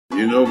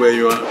You know where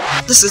you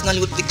are? This is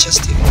Nollywood Pictures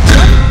TV.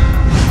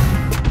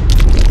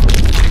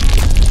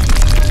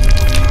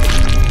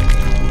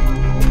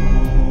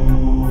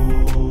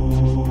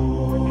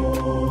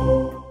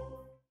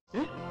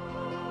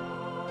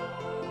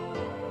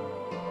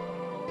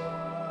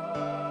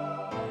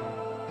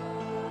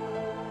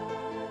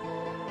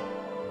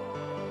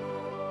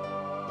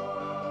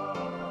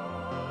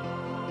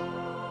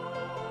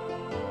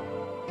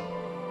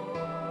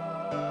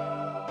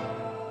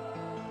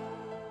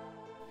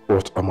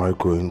 What am I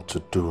going to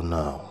do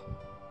now?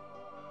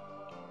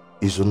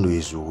 Ezeonu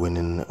is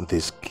winning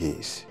this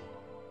case.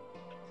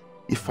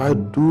 If I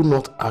do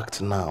not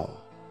act now,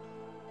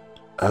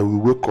 I will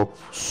wake up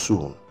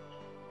soon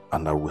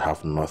and I will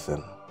have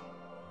nothing.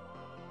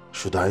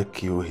 Should I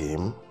kill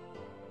him?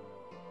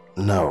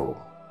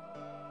 No.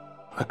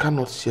 I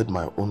cannot shed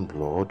my own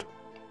blood.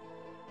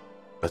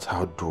 But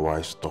how do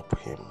I stop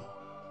him?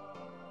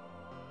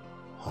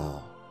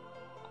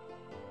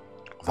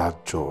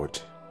 That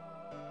judge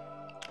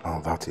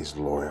and that is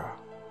lawyer.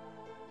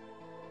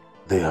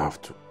 They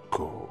have to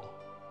go.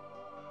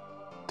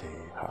 They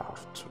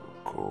have to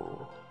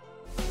go.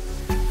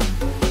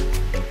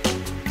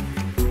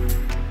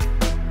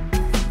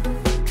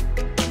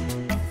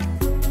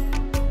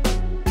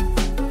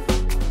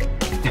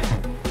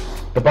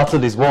 The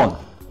battle is won.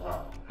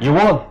 You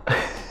won.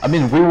 I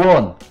mean, we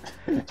won.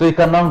 So you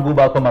can now go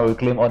back home and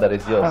reclaim all that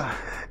is yours.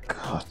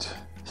 God.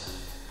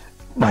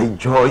 My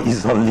joy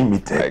is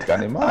unlimited. I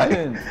can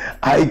imagine.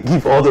 I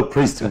give all the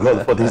praise to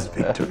God for this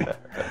victory.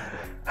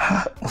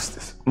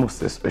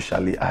 Most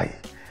especially, I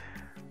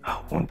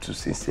want to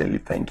sincerely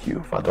thank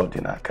you, Father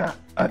Dinaka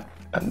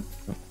and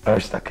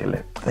Barrister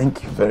Kele.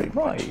 Thank you very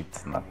much.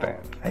 It's nothing.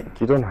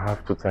 You don't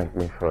have to thank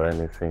me for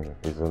anything,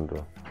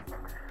 Ezeonu.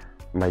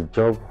 My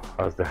job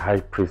as the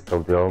High Priest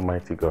of the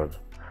Almighty God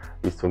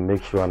is to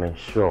make sure and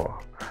ensure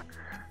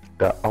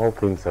that all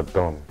things are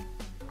done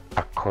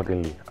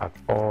accordingly at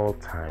all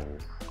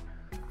times.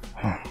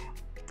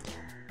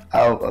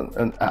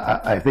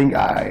 I think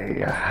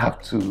I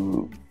have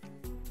to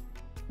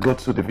go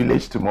to the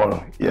village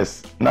tomorrow.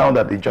 Yes, now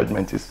that the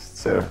judgment is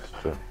served.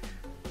 Sure.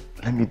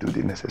 Let me do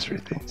the necessary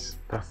things.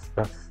 That's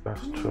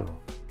true.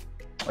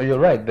 Oh, you're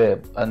right there,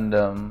 and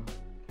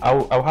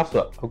I'll have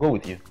to. I'll go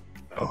with you.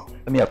 Oh,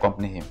 let me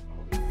accompany him.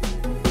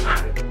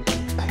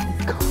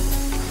 Thank God.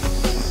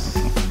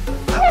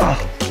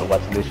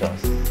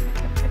 Congratulations.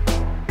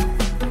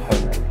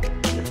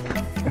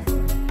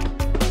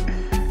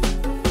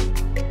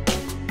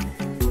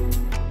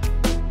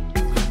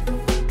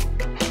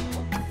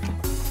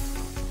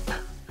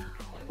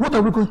 What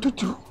are we going to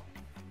do?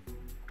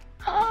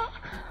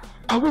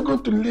 Are we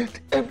going to let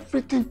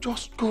everything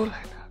just go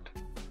like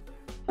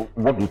that?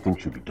 What do you think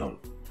should be done?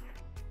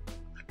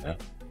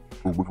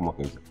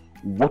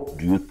 What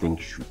do you think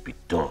should be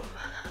done?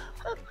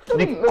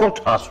 The court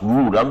has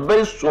ruled, and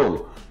very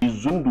soon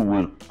Ezeonu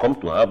will come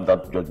to have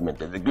that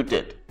judgment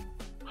executed.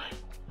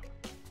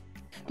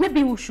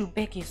 Maybe we should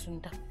beg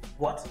Ezeonu.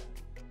 What?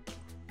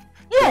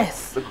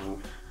 Yes!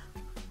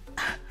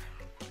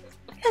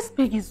 Let's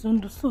beg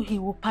Ezeonu so he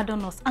will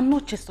pardon us and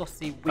not chase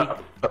us away.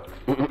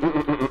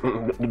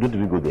 Don't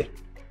even go there.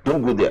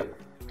 Don't go there.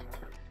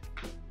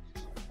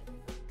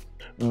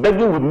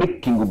 Begging will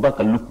make King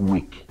Obaka look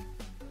weak.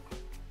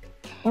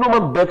 No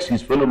man begs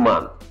his fellow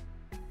man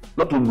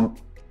not to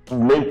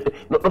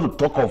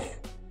talk of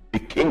the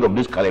king of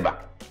this caliber.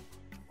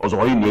 Also,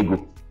 Ini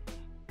Edo.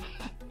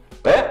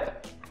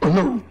 Oh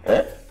no.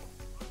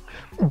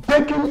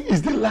 Begging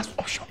is the last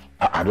option.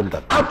 I don't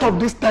that. Out of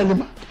this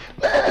dilemma.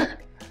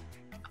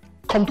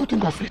 Come to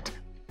think of it,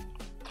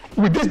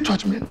 with this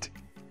judgment,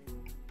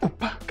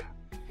 Obaka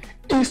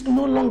is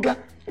no longer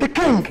the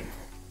king.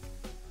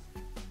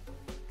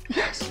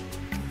 Yes.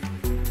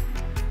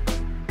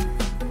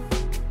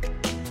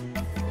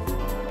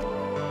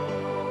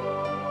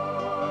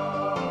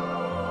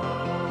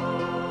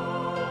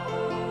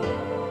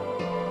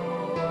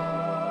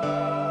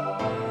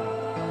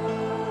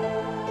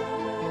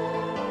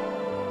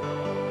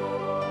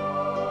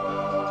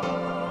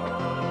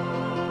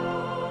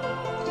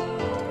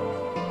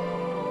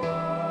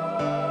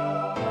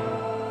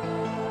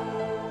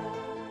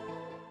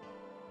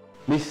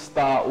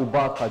 Mr.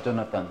 Ubaka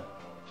Jonathan.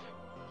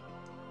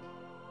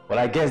 Well,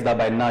 I guess that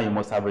by now you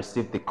must have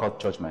received the court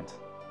judgment.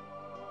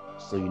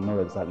 So you know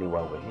exactly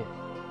why we're here.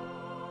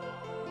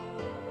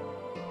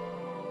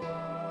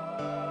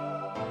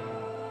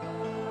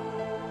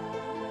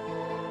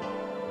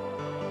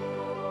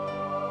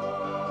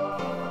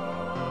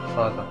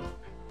 Father.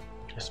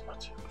 Yes,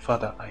 Matthew.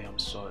 Father, I am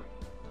sorry.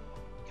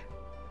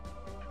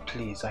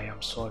 Please, I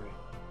am sorry.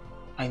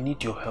 I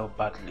need your help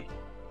badly.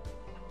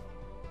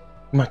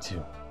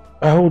 Matthew,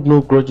 I hold no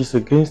grudges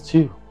against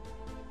you.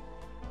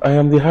 I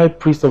am the High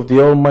Priest of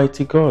the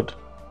Almighty God.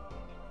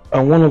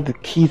 And one of the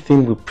key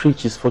things we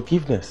preach is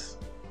forgiveness.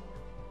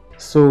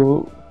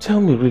 So, tell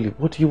me really,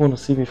 what do you want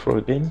to see me for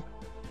again?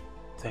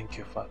 Thank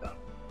you, Father.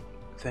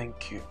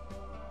 Thank you.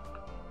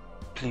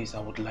 Please, I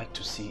would like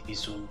to see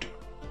Ezeonu.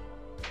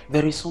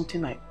 There is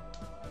something I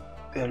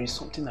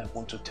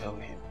want to tell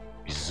him.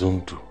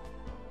 Ezeonu.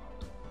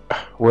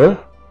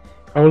 Well,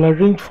 I will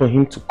arrange for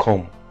him to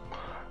come.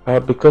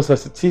 Because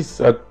as it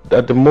is,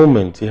 at the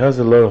moment, he has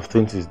a lot of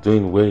things he's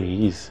doing where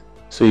he is.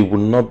 So he will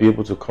not be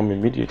able to come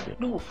immediately.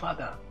 No,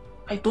 Father.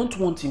 I don't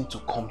want him to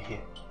come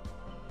here.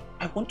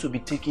 I want to be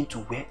taken to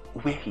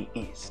where he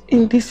is.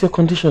 In this your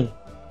condition?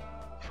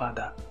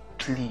 Father,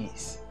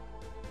 please.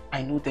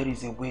 I know there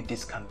is a way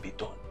this can be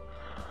done.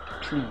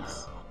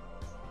 Please.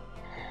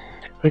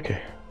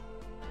 Okay.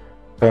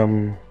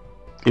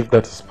 If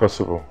that is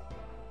possible,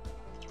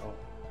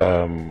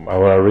 I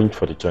will arrange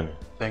for the journey.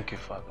 Thank you,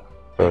 Father.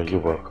 You're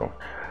welcome.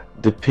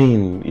 The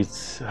pain,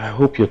 I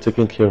hope you're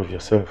taking care of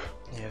yourself.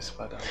 Yes,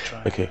 Father, I'm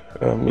trying. Okay.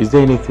 Is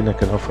there anything I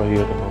can offer you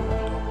at the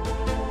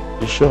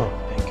moment? You sure?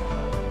 Thank you,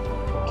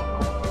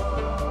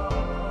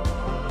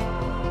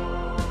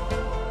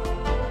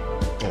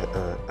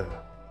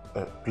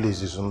 Father.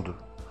 Please, Ezeonu.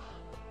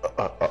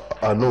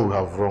 I know we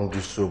have wronged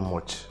you so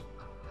much.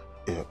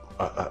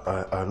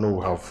 I know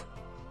we have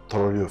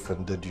thoroughly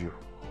offended you.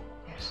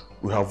 Yes.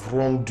 We have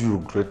wronged you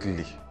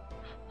greatly.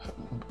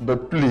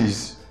 But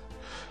please,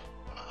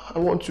 I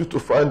want you to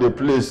find a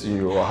place in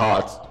your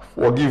heart.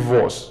 Forgive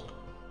us.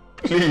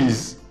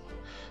 Please.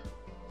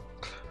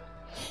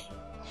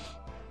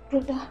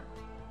 Brother,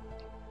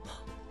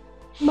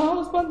 my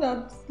husband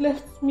has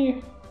left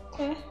me.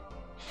 I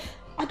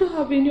don't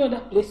have any other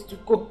place to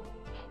go.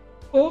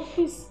 Oh,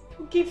 please,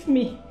 forgive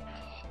me.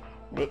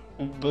 But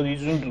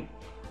Ezeonu,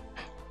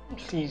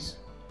 please,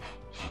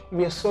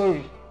 we are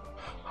sorry.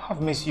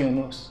 Have mercy on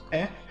us.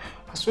 I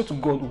swear to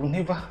God, we'll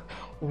never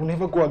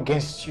go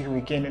against you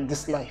again in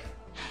this life.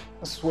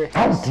 I swear.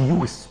 How do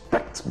you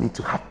expect me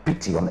to have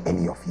pity on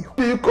any of you?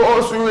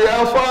 Because we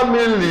are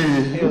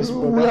family. Yes,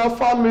 we are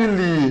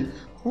family.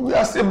 We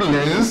are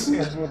siblings.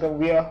 Yes, brother,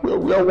 we are.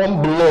 We are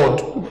one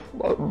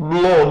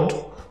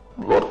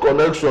blood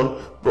connection.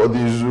 Brother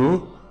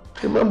Izu,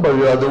 remember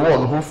you are the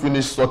one who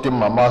finished sucking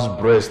Mama's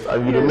breast,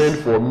 and you remained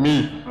for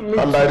me,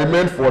 and I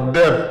remained for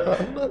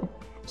them.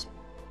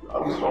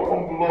 I'm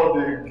one blood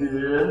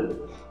again.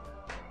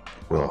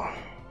 Well,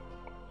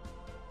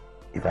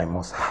 if I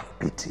must have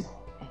pity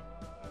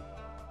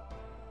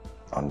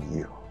on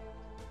you,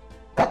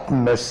 that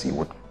mercy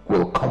will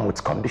come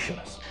with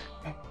conditions.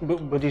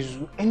 But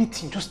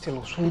anything, just tell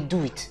us, we'll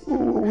do it.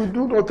 We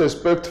do not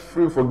expect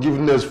free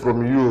forgiveness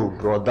from you,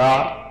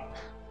 brother.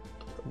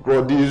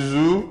 Brother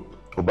Izu.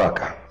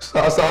 Ubaka.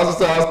 Sa.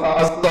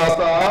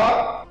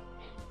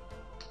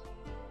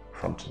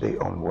 From today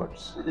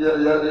onwards,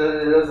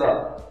 Yes,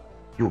 sir.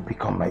 you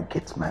become my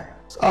gate man.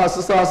 Get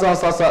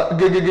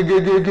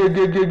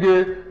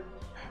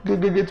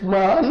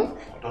man.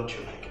 Don't you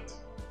like it?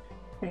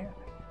 Yeah,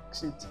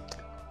 sit.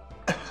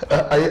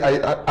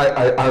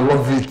 I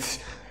love it.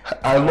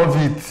 I love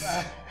it.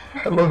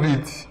 I love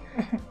it.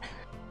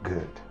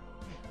 Good.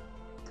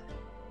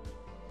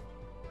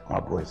 My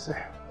boy's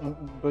there.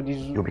 But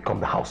You become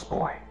the house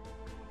boy.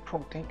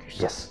 Oh, thank you,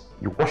 sir. Yes,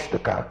 you wash the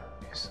car,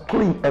 Yes, sir.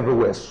 clean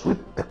everywhere, sweep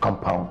the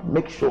compound,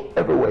 make sure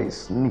everywhere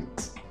is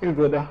neat. Hey,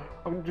 brother,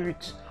 I'll do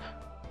it.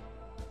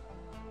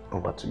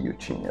 Over to you,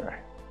 Chinyere.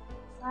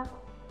 Sir?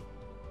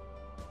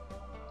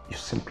 You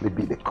simply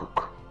be the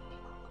cook.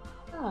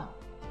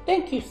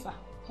 Thank you, sir.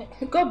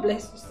 God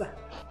bless you, sir.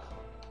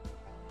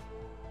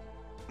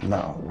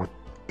 Now, with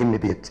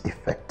immediate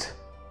effect,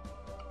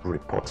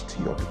 report to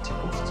your duty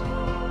post.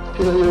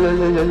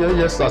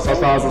 Yes, sir. Thank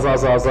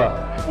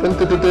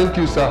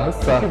you, sir.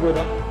 Thank you,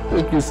 brother.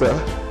 Thank you, sir.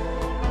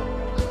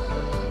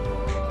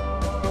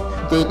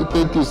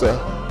 Thank you, sir.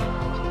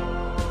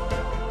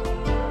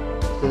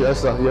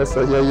 Yes, sir. Yes,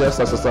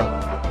 sir.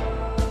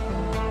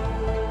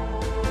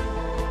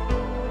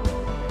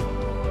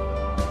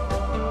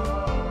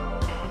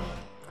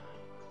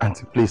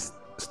 Auntie, please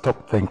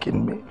stop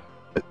thanking me.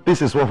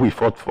 This is what we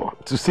fought for,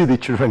 to see the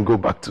children go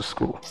back to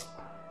school.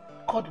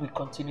 God will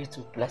continue to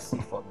bless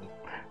you for me.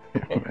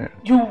 Amen.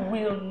 You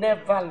will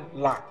never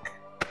lack.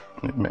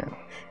 Amen.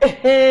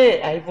 Hey,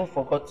 I even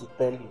forgot to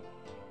tell you.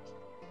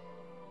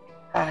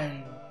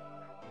 I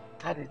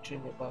had a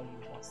dream about you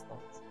last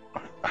night.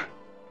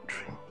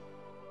 Dream?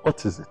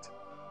 What is it?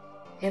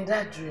 In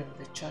that dream,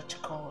 the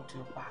church called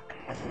you back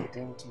and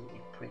ordained you a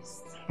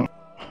priest.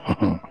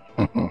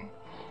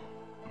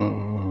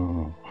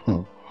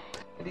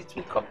 And it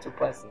will come to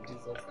pass in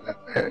Jesus'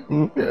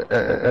 name.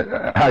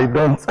 I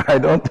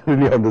don't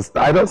really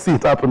understand. I don't see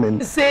it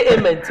happening. Say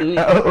amen to it.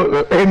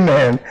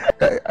 Amen.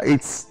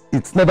 It's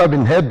never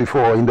been heard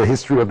before in the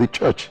history of the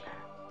church.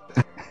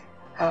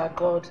 Our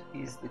God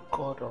is the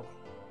God of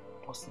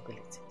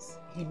possibilities.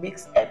 He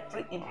makes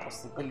every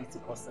impossibility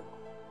possible.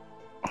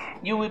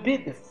 You will be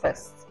the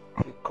first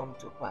to come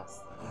to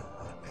pass.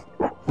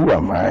 Who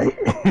am I?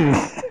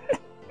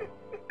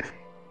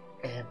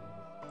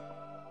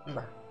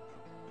 Nah.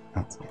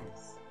 Yes.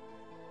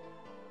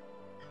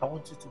 I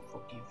want you to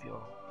forgive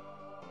your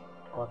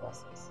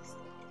brothers and sisters.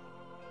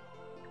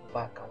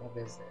 Back and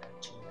others and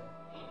children.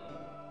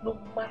 No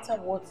matter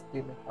what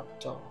they may have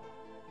done.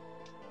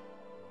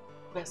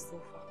 We're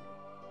still family.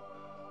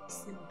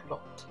 Same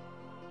blood.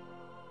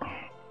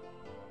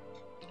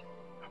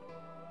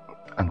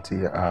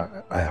 Auntie,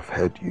 I have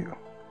heard you.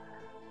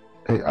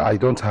 I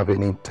don't have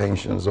any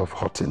intentions of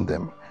hurting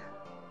them.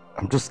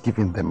 I'm just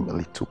giving them a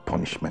little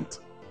punishment.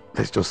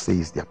 Let's just say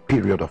it's their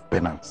period of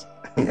penance.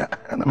 Yeah,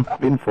 and I'm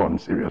having fun,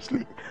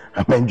 seriously.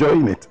 I'm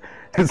enjoying it.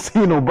 And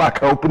seeing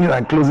Obaka opening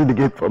and closing the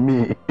gate for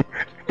me,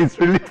 it's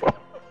really fun.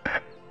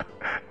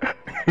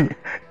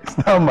 It's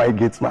now my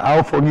gates.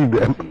 I'll forgive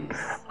them.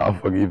 I'll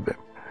forgive them.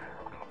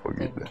 I'll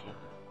forgive them.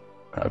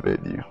 I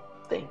beg you.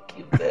 Thank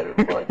you very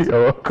much.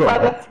 You're welcome.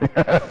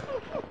 Father.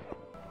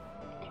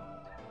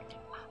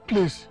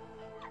 Please,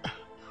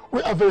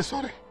 we are very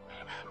sorry.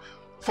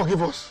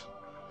 Forgive us.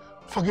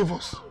 Forgive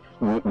us.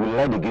 We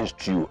lied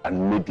against you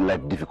and made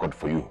life difficult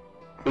for you.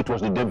 It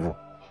was the devil.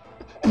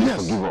 Please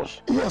Yes. forgive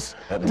us. Yes.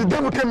 The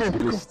devil came in.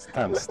 Please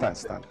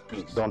stand.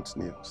 Please don't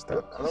kneel.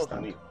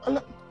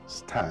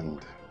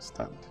 Stand.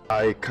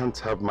 I can't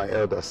have my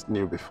elders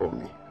kneel before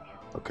me.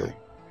 Okay?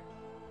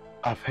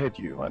 I've heard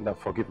you and I've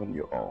forgiven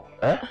you all.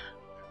 Eh?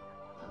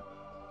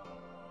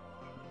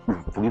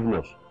 You've forgiven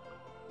us.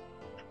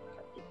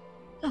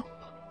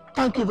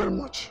 Thank you very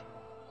much.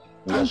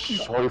 We are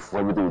sorry for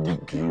everything we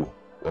did to you.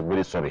 We're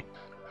very sorry.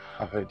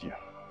 I've heard you.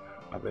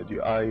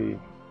 I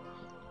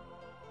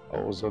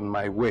was on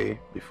my way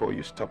before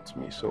you stopped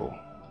me, so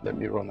let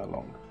me run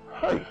along.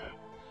 Hi.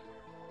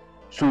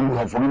 So you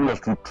have forgiven us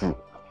true.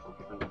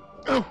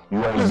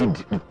 You are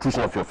indeed the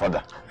prisoner of your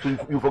father. So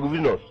you've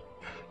forgiven us.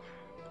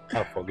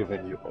 I've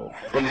forgiven you all.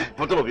 From the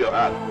bottom of your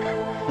heart.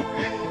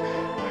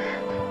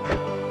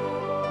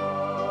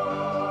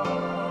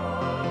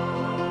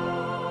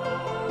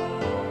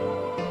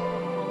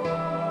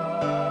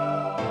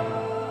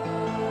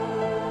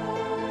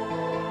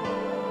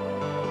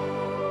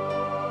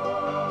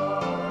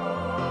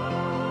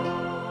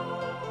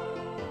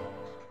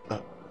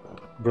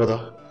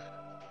 Brother.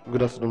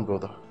 Good afternoon,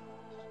 brother.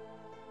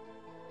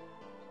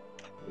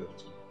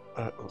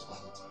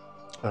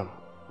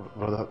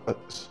 Brother,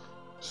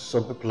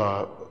 some people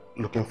are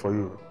looking for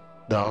you.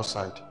 They're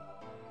outside.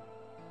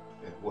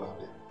 Who are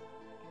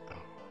they?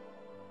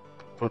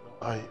 But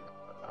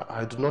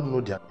I do not know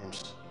their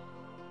names.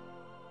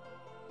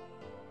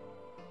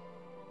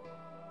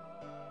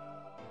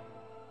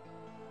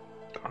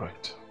 All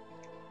right.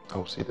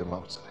 I'll see them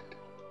outside.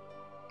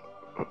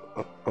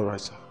 All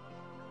right, sir.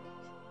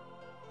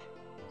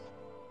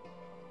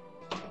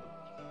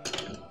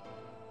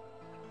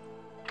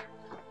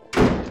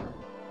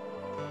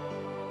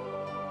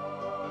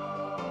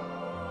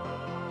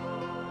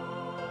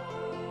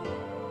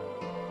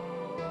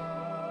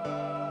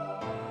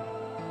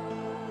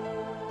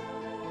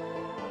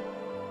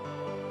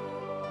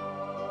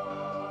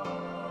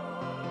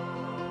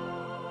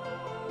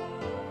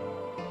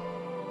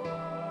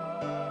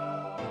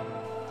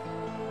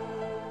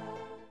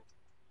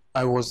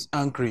 I was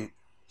angry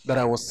that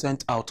I was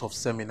sent out of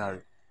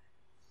seminary.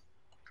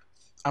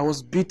 I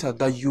was bitter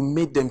that you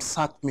made them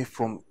sack me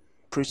from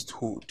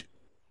priesthood.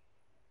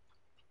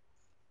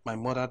 My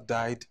mother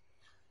died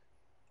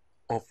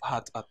of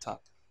heart attack.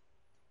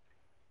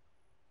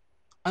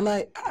 And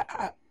I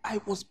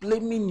was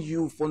blaming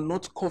you for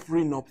not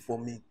covering up for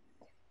me.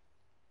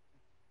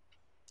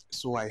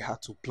 So I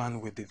had to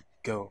plan with the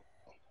girl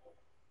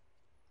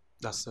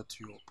that set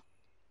you up.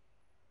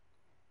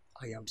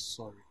 I am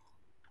sorry.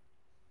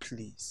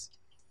 Please.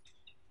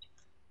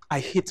 I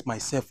hate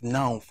myself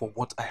now for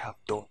what I have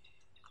done.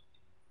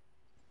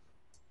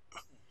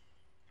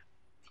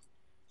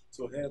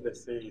 To hear they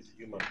say is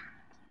human.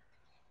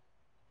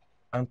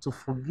 And to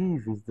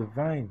forgive is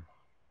divine.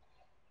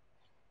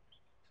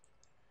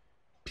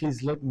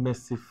 Please let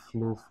mercy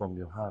flow from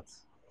your heart.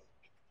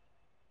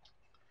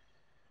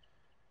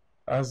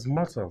 As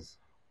mortals,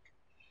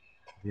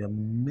 there are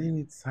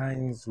many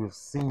times we've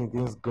sinned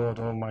against God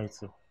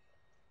Almighty.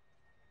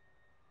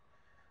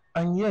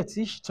 And yet,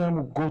 each time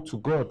we go to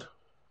God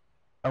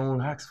and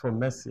we ask for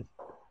mercy,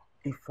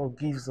 He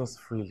forgives us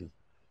freely.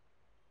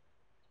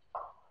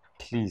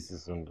 Please,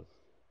 Ezeonu,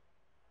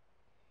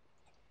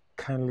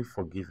 kindly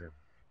forgive him.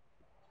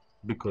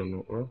 Because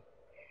no,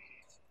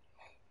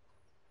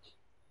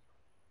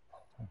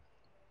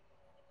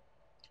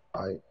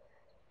 I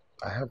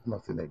have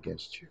nothing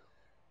against you.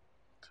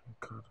 Thank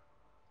God.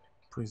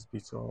 Praise be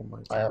to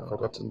Almighty I have God.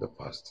 forgotten the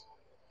past.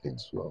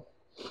 It's well.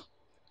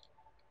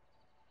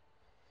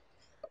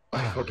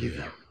 I forgive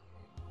you.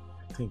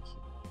 Thank you.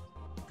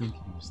 Thank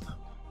you, Mr.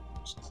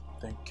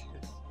 Thank you.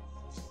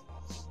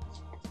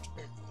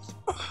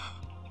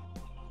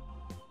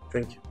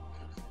 Thank you.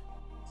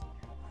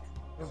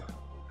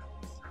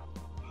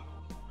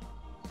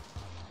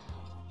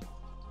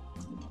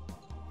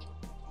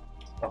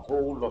 A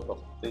whole lot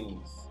of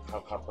things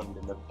have happened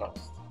in the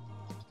past.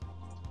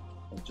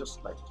 And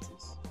just like it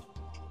is,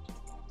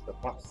 the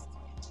past.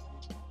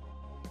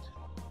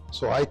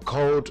 So I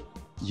called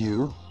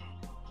you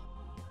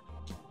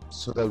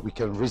so that we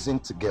can reason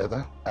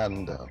together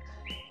and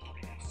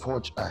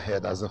forge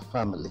ahead as a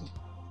family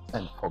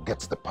and forget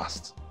the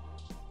past.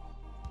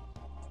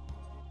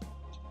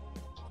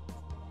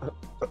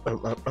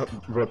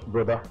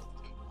 Brother,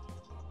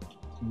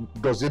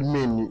 does it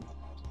mean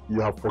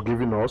you have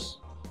forgiven us?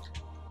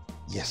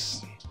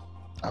 Yes,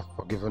 I've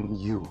forgiven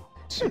you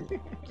too.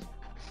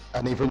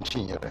 And even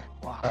Chinyere.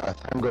 Wow.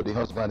 Thank God the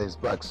husband is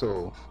back,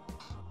 so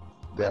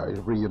they are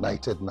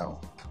reunited now.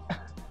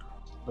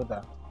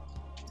 Brother,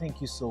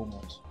 thank you so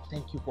much.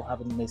 Thank you for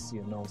having mercy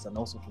on us and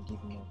also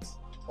forgiving us.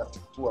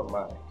 Who am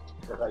I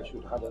that I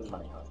should harden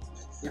my heart?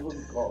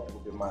 Even God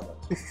will be mad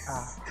at me.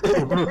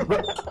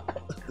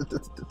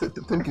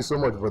 Thank you so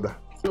much, brother.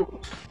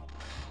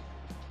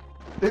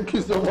 Thank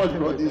you so much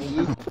for this.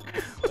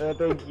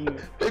 Thank you.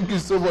 Thank you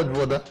so much,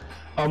 brother.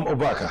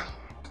 Obaka.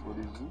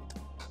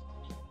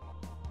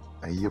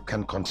 You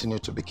can continue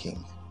to be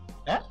king.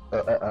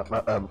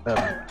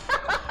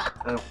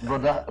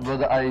 Brother,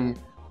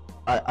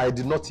 I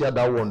did not hear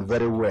that one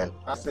very well.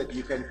 I said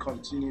you can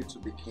continue to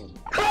be king.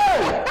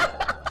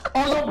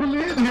 Oh,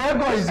 police, the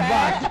ego is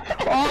back.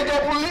 Oh,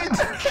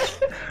 police.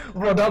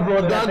 Brother,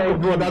 God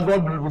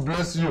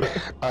bless you.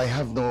 I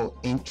have no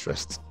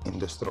interest in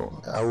this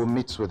throne. I will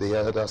meet with the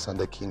elders and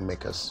the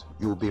kingmakers.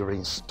 You will be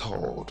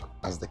reinstalled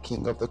as the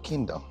king of the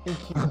kingdom.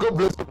 God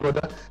bless you,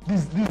 brother.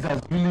 This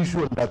has really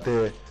shown that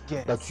that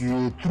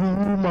you're a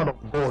true man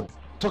of God.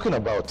 Talking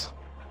about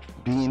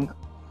being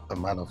a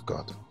man of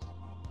God.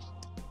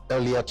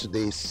 Earlier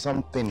today,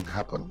 something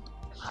happened.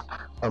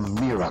 A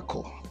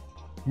miracle.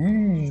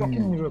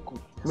 Shocking miracle.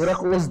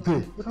 Miracle was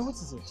there. But what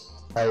is it?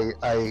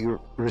 I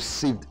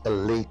received a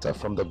letter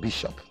from the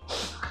bishop.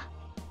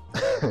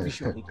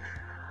 Bishop.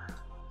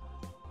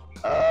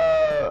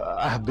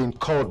 I have been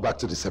called back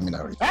to the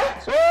seminary.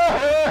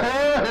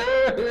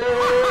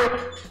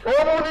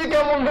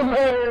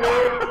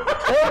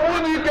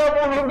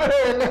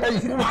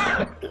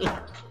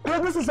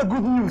 This is a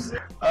good news.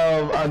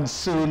 And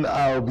soon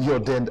I'll be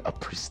ordained a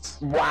priest.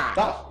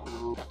 Wow.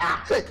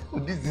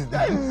 This is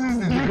the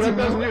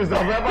greatest news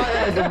I've ever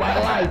heard in my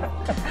life.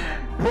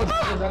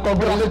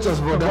 Congratulations,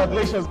 brother.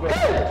 Congratulations,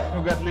 brother.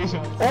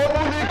 Congratulations.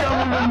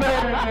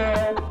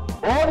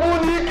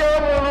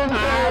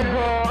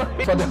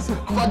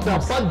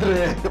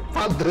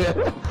 Padre.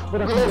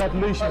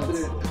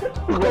 Congratulations.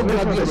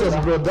 Congratulations,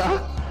 brother.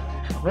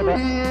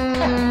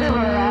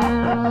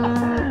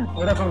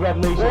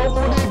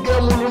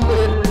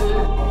 Congratulations.